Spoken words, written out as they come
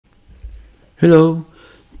Hello,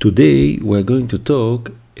 today we're going to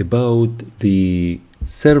talk about the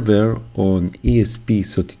server on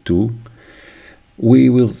ESP32. We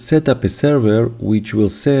will set up a server which will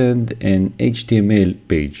send an HTML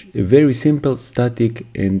page, a very simple static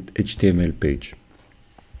and HTML page.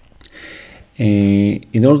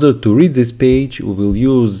 In order to read this page, we will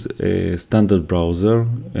use a standard browser,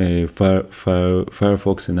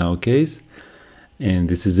 Firefox in our case, and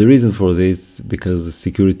this is the reason for this, because of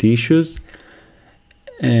security issues.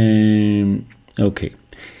 Okay,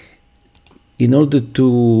 in order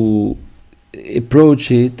to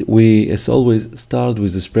approach it, we as always start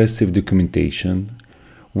with expressive documentation.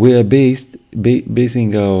 We are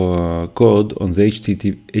basing our code on the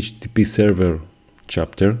HTTP server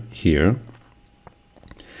chapter here,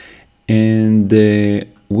 and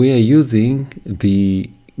we are using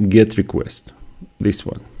the GET request, this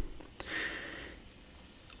one.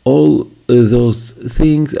 All those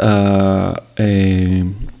things are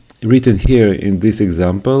written here in this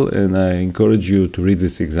example, and I encourage you to read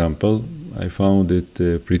this example. I found it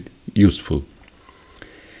pretty useful.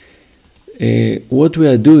 What we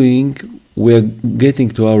are doing, we are getting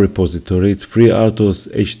to our repository. It's FreeRTOS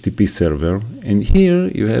HTTP server, and here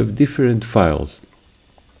you have different files.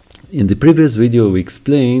 In the previous video, we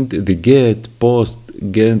explained the get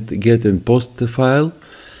and post file.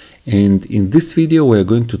 And in this video, we are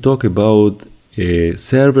going to talk about a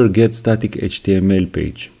server get static HTML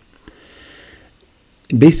page.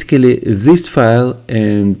 Basically, this file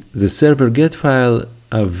and the server get file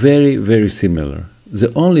are very similar.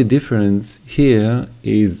 The only difference here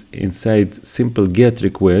is inside simple get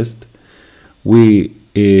request, we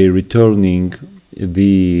are returning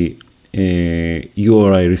the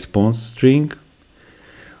URI response string,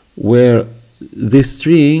 where this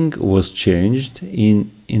string was changed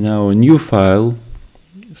in our new file,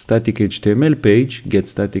 static HTML page, get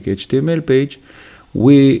static HTML page,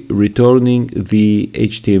 we returning the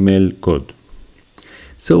HTML code.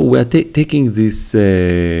 So we are taking this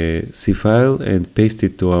C file and paste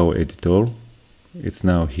it to our editor. It's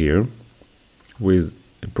now here with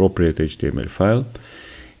appropriate HTML file.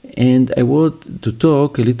 And I want to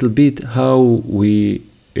talk a little bit how we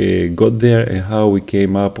got there and how we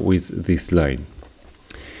came up with this line.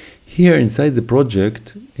 Here inside the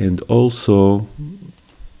project, and also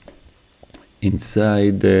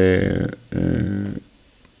inside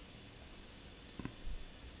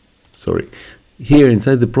here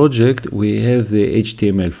inside the project, we have the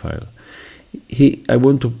HTML file. I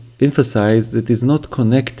want to emphasize that it's not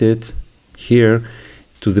connected here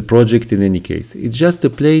to the project in any case. It's just a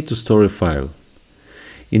place to store a file.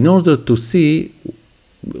 In order to see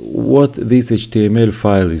what this HTML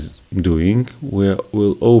file is doing,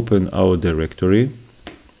 we'll open our directory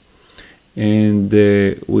and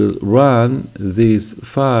we'll run this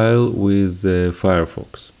file with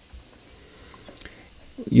Firefox.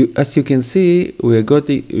 As you can see, we're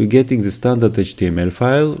getting the standard HTML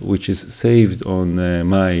file, which is saved on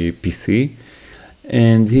my PC,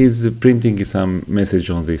 and he's printing some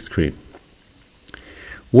message on the screen.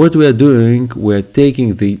 What we are doing, we're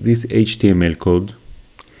taking this HTML code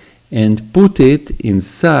and put it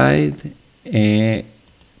inside a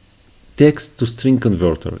text to string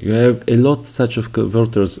converter. You have a lot such of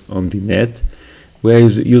converters on the net. We are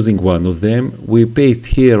using one of them. We paste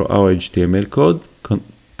here our HTML code,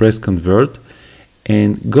 press convert,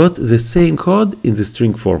 and got the same code in the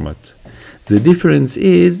string format. The difference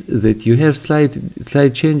is that you have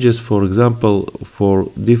slight changes, for example, for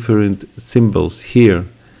different symbols here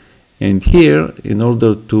and here, in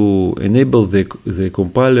order to enable the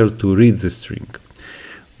compiler to read the string.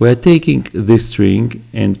 We are taking this string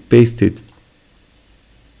and paste it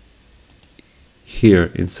here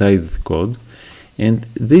inside the code, and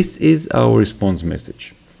this is our response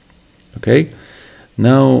message. Okay,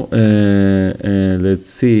 now let's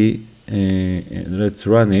see, let's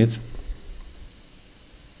run it.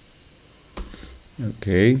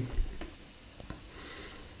 Okay.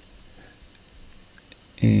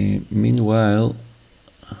 Meanwhile,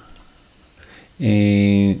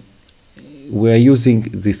 we are using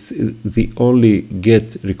the only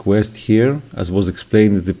get request here, as was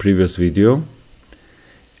explained in the previous video,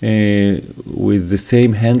 with the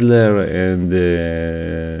same handler and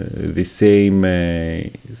the same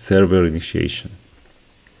server initiation.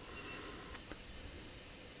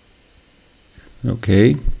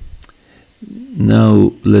 Okay.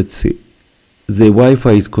 Now let's see. The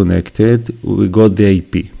Wi-Fi is connected. We got the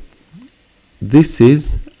IP. This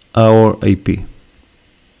is our IP.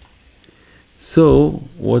 So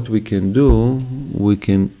what we can do, we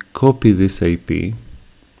can copy this IP,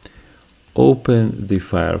 open the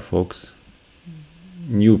Firefox,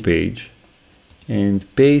 new page, and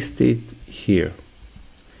paste it here.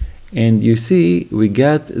 And you see we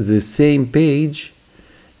got the same page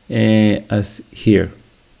as here,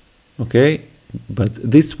 okay? But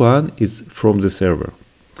this one is from the server.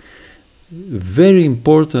 Very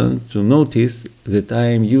important to notice that I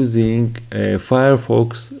am using a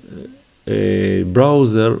Firefox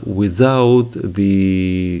browser without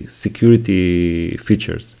the security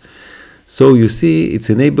features. So you see, it's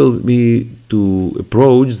enabled me to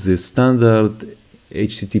approach the standard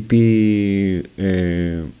HTTP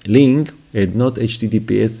link and not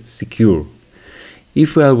HTTPS secure.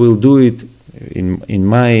 If I will do it in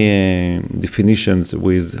my definitions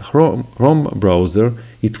with Chrome browser,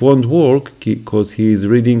 it won't work because he is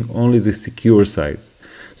reading only the secure sites.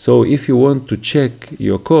 So if you want to check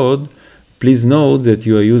your code, please note that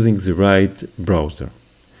you are using the right browser.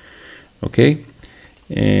 Okay,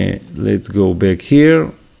 let's go back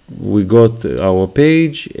here. We got our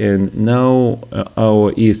page, and now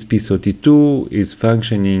our ESP32 is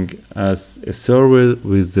functioning as a server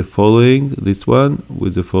with the following, this one,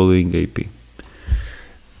 with the following IP.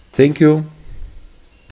 Thank you.